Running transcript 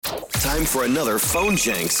Time for another Phone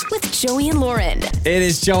Jenks with Joey and Lauren. It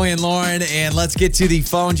is Joey and Lauren, and let's get to the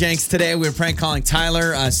Phone Jenks today. We're prank calling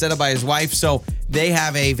Tyler, set up by his wife. So they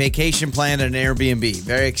have a vacation planned at an Airbnb.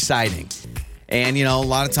 Very exciting. And, you know, a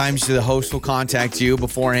lot of times the host will contact you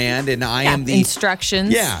beforehand, and I am the...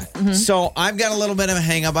 instructions. Yeah. Mm-hmm. So I've got a little bit of a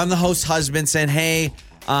hang-up. I'm the host's husband saying, hey,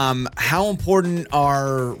 how important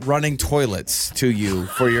are running toilets to you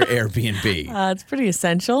for your Airbnb? It's pretty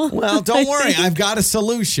essential. Well, don't worry. I've got a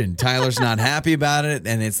solution. Tyler's not happy about it,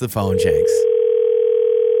 and it's the Phone Jenks.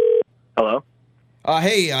 Hello?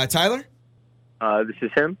 Hey, Tyler? This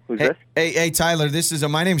is him. Who's this? Hey, Tyler. This is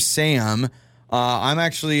my name's Sam. I'm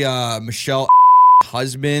actually Michelle's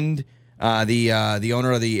husband, the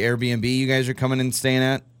owner of the Airbnb you guys are coming and staying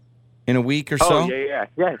at in a week or so. Oh,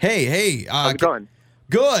 yeah. Hey. How's it going?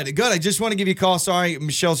 Good. I just want to give you a call. Sorry,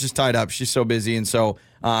 Michelle's just tied up. She's so busy, and so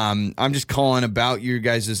I'm just calling about your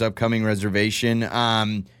guys' upcoming reservation.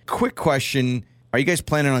 Quick question: are you guys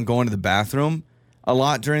planning on going to the bathroom a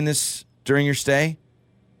lot during your stay?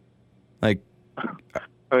 Like,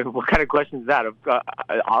 what kind of question is that?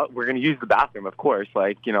 We're going to use the bathroom, of course.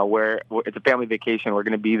 Like, you know, it's a family vacation. We're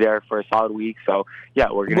going to be there for a solid week, so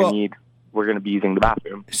yeah, we're going to be using the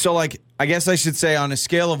bathroom. So, like, I guess I should say on a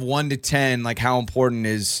scale of 1 to 10, like, how important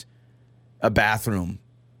is a bathroom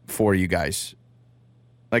for you guys?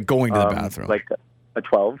 Like, going to the bathroom? Like a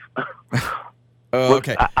 12.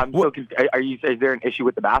 Okay. I'm so confused. Is there an issue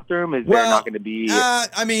with the bathroom? Is there not going to be...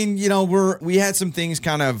 I mean, you know, we had some things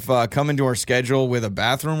kind of come into our schedule with a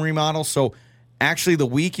bathroom remodel. So, actually, the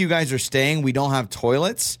week you guys are staying, we don't have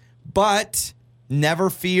toilets, but... Never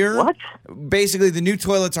fear. What? Basically, the new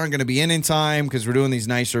toilets aren't going to be in time because we're doing these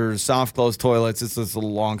nicer, soft-close toilets. It's just a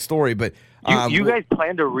long story, but... You guys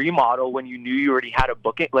planned a remodel when you knew you already had a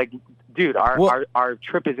booking? Like, dude, our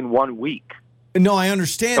trip is in 1 week. No, I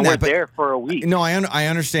understand and that. We're there for a week. No, I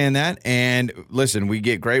understand that. And listen, we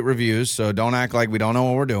get great reviews, so don't act like we don't know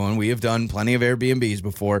what we're doing. We have done plenty of Airbnbs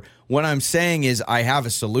before. What I'm saying is I have a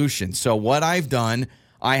solution. So what I've done,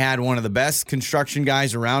 I had one of the best construction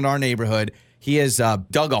guys around our neighborhood. He has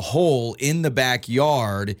dug a hole in the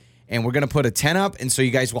backyard, and we're going to put a tent up, and so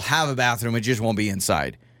you guys will have a bathroom. It just won't be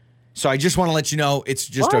inside. So I just want to let you know it's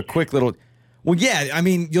just a quick little... Well, yeah, I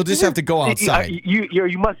mean, you'll just have to go outside.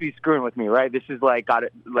 You must be screwing with me, right? This is like,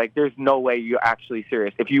 there's no way you're actually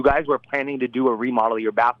serious. If you guys were planning to do a remodel of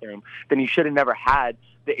your bathroom, then you should have never had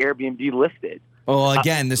the Airbnb listed. Well,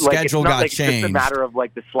 again, the schedule got changed. It's just a matter of,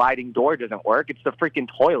 like, the sliding door doesn't work. It's the freaking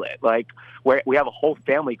toilet. Like, we have a whole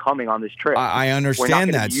family coming on this trip. I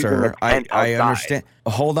understand that, sir. I understand.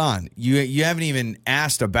 Hold on. You haven't even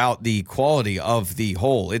asked about the quality of the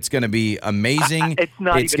hole. It's going to be amazing. It's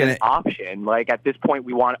not even an option. Like, at this point,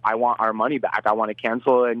 I want our money back. I want to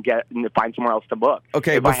cancel and find somewhere else to book.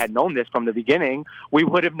 Okay, if I had known this from the beginning, we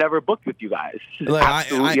would have never booked with you guys. It's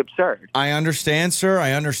absolutely absurd. I understand, sir.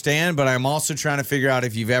 I understand, but I'm also trying to figure out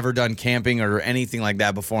if you've ever done camping or anything like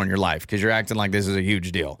that before in your life, because you're acting like this is a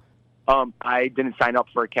huge deal. I didn't sign up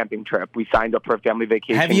for a camping trip. We signed up for a family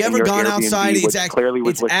vacation. Have you ever gone outside?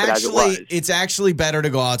 It's actually better to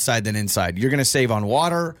go outside than inside. You're going to save on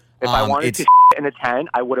water. If I wanted to in a tent,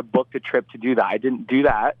 I would have booked a trip to do that. I didn't do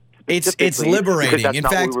that. It's liberating. Because that's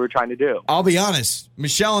not what we were trying to do. I'll be honest.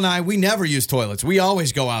 Michelle and I, we never use toilets. We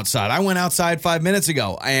always go outside. I went outside 5 minutes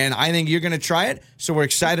ago, and I think you're going to try it. So we're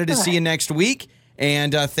excited to see you next week.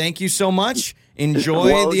 And thank you so much.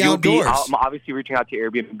 Enjoy the outdoors. I'm obviously reaching out to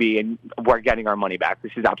Airbnb, and we're getting our money back.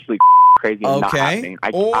 This is absolutely crazy and not happening.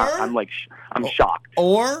 I'm shocked.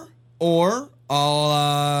 Or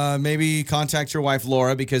I'll maybe contact your wife,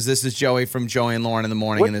 Laura, because this is Joey from Joey and Lauren in the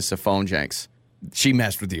morning, and this is a Phone Jenks. She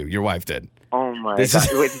messed with you. Your wife did. Oh, my God. Wait,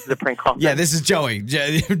 this is a prank call? Yeah, this is Joey.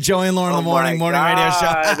 Joey and Lauren in the morning radio show.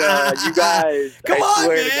 You guys. Come on,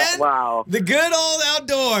 man. Wow. The good old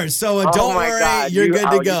outdoors. So don't worry. You're good to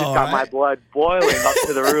go. You just got my blood boiling up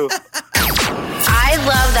to the roof. I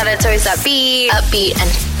love that it's always upbeat,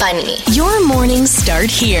 and funny. Your mornings start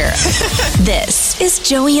here. This is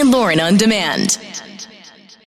Joey and Lauren on Demand.